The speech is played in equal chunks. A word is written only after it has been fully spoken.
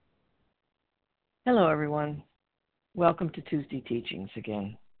Hello, everyone. Welcome to Tuesday Teachings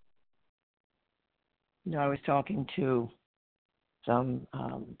again. I was talking to some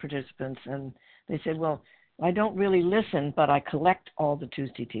participants, and they said, "Well, I don't really listen, but I collect all the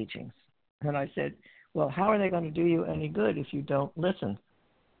Tuesday teachings." And I said, "Well, how are they going to do you any good if you don't listen?"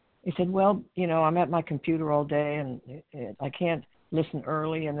 He said, "Well, I'm at my computer all day, and I can't listen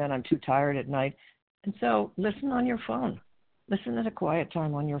early, and then I'm too tired at night. And so listen on your phone. Listen at a quiet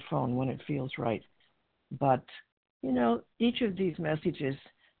time on your phone when it feels right." But, each of these messages,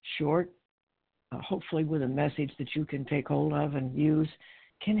 short, hopefully with a message that you can take hold of and use,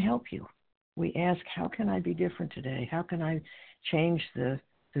 can help you. We ask, how can I be different today? How can I change the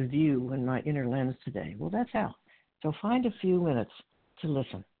view in my inner lens today? Well, that's how. So find a few minutes to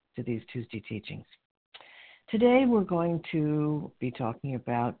listen to these Tuesday teachings. Today we're going to be talking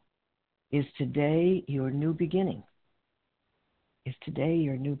about, is today your new beginning? Is today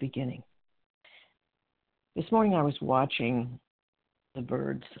your new beginning? This morning I was watching the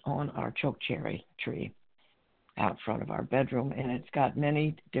birds on our chokecherry tree out front of our bedroom, and it's got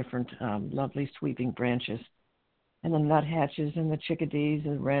many different lovely sweeping branches, and the nuthatches and the chickadees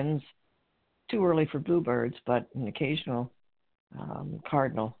and wrens, too early for bluebirds, but an occasional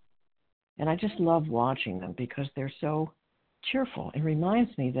cardinal. And I just love watching them because they're so cheerful. It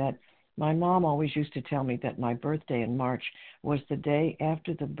reminds me that my mom always used to tell me that my birthday in March was the day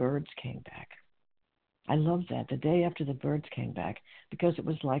after the birds came back. I love that, the day after the birds came back, because it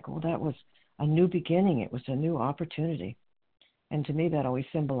was like, well, that was a new beginning. It was a new opportunity. And to me, that always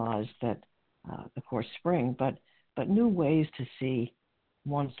symbolized that, of course, spring, but new ways to see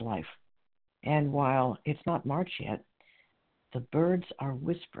one's life. And while it's not March yet, the birds are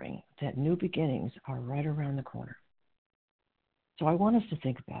whispering that new beginnings are right around the corner. So I want us to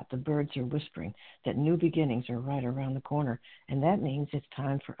think about the birds are whispering that new beginnings are right around the corner. And that means it's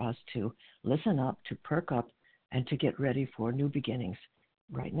time for us to listen up, to perk up, and to get ready for new beginnings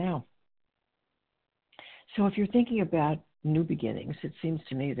right now. So if you're thinking about new beginnings, it seems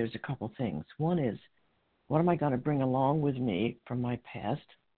to me there's a couple things. One is, what am I going to bring along with me from my past?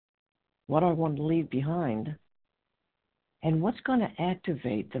 What I want to leave behind? And what's going to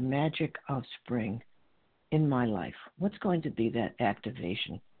activate the magic of spring in my life? What's going to be that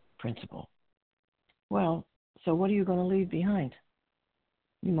activation principle? Well, so what are you going to leave behind?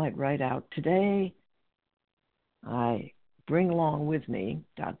 You might write out, today I bring along with me, ...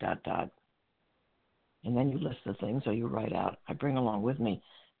 And then you list the things, or you write out, I bring along with me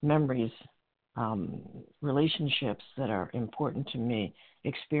memories, relationships that are important to me,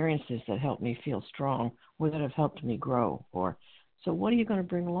 experiences that help me feel strong, or that have helped me grow. Or, so what are you going to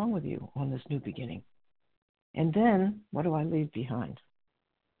bring along with you on this new beginning? And then, what do I leave behind?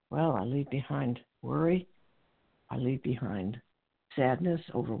 Well, I leave behind worry. I leave behind sadness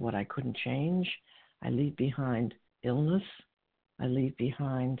over what I couldn't change. I leave behind illness. I leave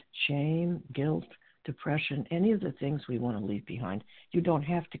behind shame, guilt, depression, any of the things we want to leave behind. You don't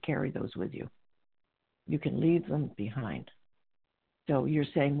have to carry those with you. You can leave them behind. So you're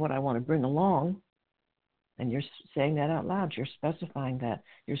saying what I want to bring along, and you're saying that out loud. You're specifying that.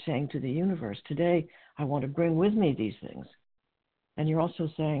 You're saying to the universe, today I want to bring with me these things. And you're also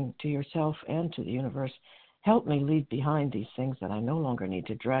saying to yourself and to the universe, help me leave behind these things that I no longer need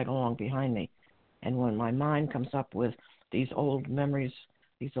to drag along behind me. And when my mind comes up with these old memories,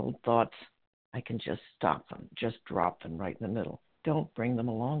 these old thoughts, I can just stop them, just drop them right in the middle. Don't bring them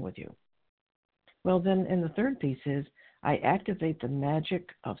along with you. Well, then, and the third piece is, I activate the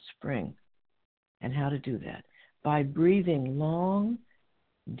magic of spring. And how to do that? By breathing long,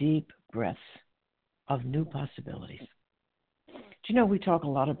 deep breaths of new possibilities. Do you know, we talk a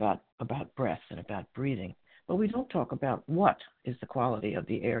lot about breath and about breathing, but we don't talk about what is the quality of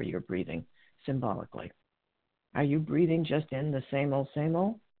the air you're breathing symbolically. Are you breathing just in the same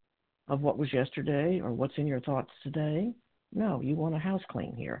old of what was yesterday or what's in your thoughts today? No, you want a house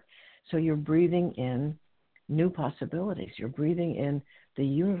clean here. So you're breathing in new possibilities. You're breathing in the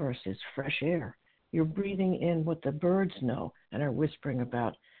universe's fresh air. You're breathing in what the birds know and are whispering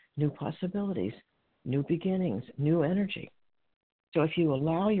about, new possibilities, new beginnings, new energy. So if you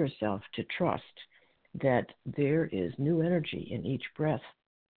allow yourself to trust that there is new energy in each breath,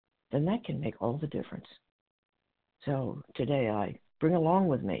 then that can make all the difference. So today I bring along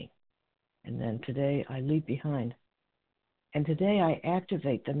with me, and then today I leave behind. And today I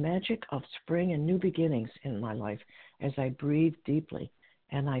activate the magic of spring and new beginnings in my life as I breathe deeply.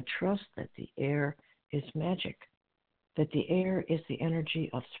 And I trust that the air is magic, that the air is the energy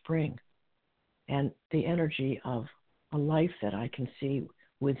of spring and the energy of a life that I can see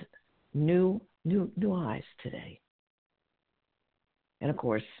with new eyes today. And of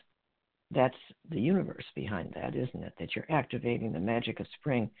course, That's the universe behind that, isn't it? That you're activating the magic of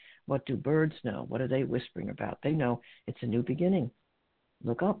spring. What do birds know? What are they whispering about? They know it's a new beginning.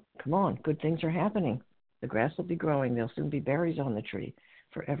 Look up. Come on. Good things are happening. The grass will be growing. There'll soon be berries on the tree.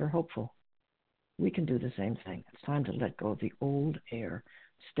 Forever hopeful. We can do the same thing. It's time to let go of the old air,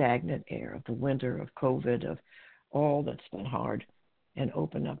 stagnant air of the winter, of COVID, of all that's been hard, and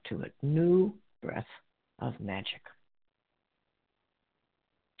open up to it. New breath of magic.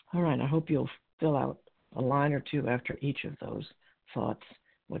 All right, I hope you'll fill out a line or two after each of those thoughts,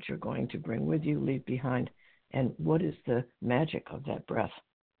 what you're going to bring with you, leave behind, and what is the magic of that breath?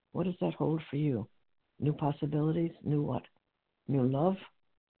 What does that hold for you? New possibilities? New what? New love?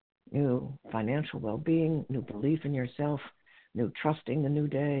 New financial well-being? New belief in yourself? New trusting the new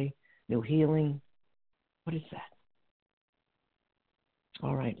day? New healing? What is that?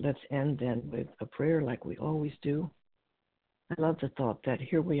 All right, let's end then with a prayer like we always do. I love the thought that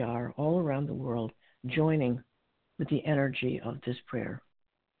here we are all around the world joining with the energy of this prayer.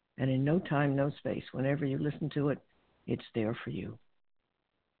 And in no time, no space, whenever you listen to it, it's there for you.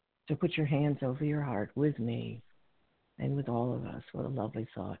 So put your hands over your heart with me and with all of us. What a lovely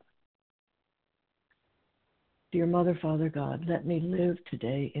thought. Dear Mother, Father God, let me live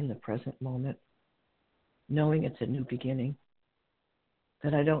today in the present moment, knowing it's a new beginning,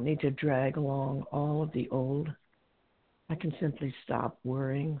 that I don't need to drag along all of the old. I can simply stop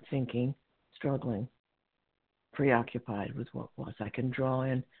worrying, thinking, struggling, preoccupied with what was. I can draw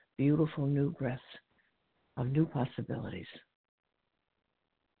in beautiful new breaths of new possibilities.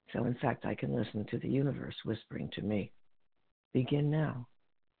 So, in fact, I can listen to the universe whispering to me, begin now,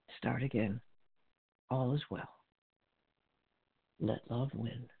 start again, all is well. Let love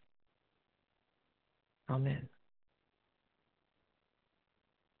win. Amen.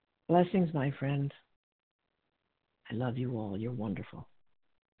 Blessings, my friends. I love you all. You're wonderful.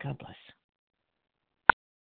 God bless.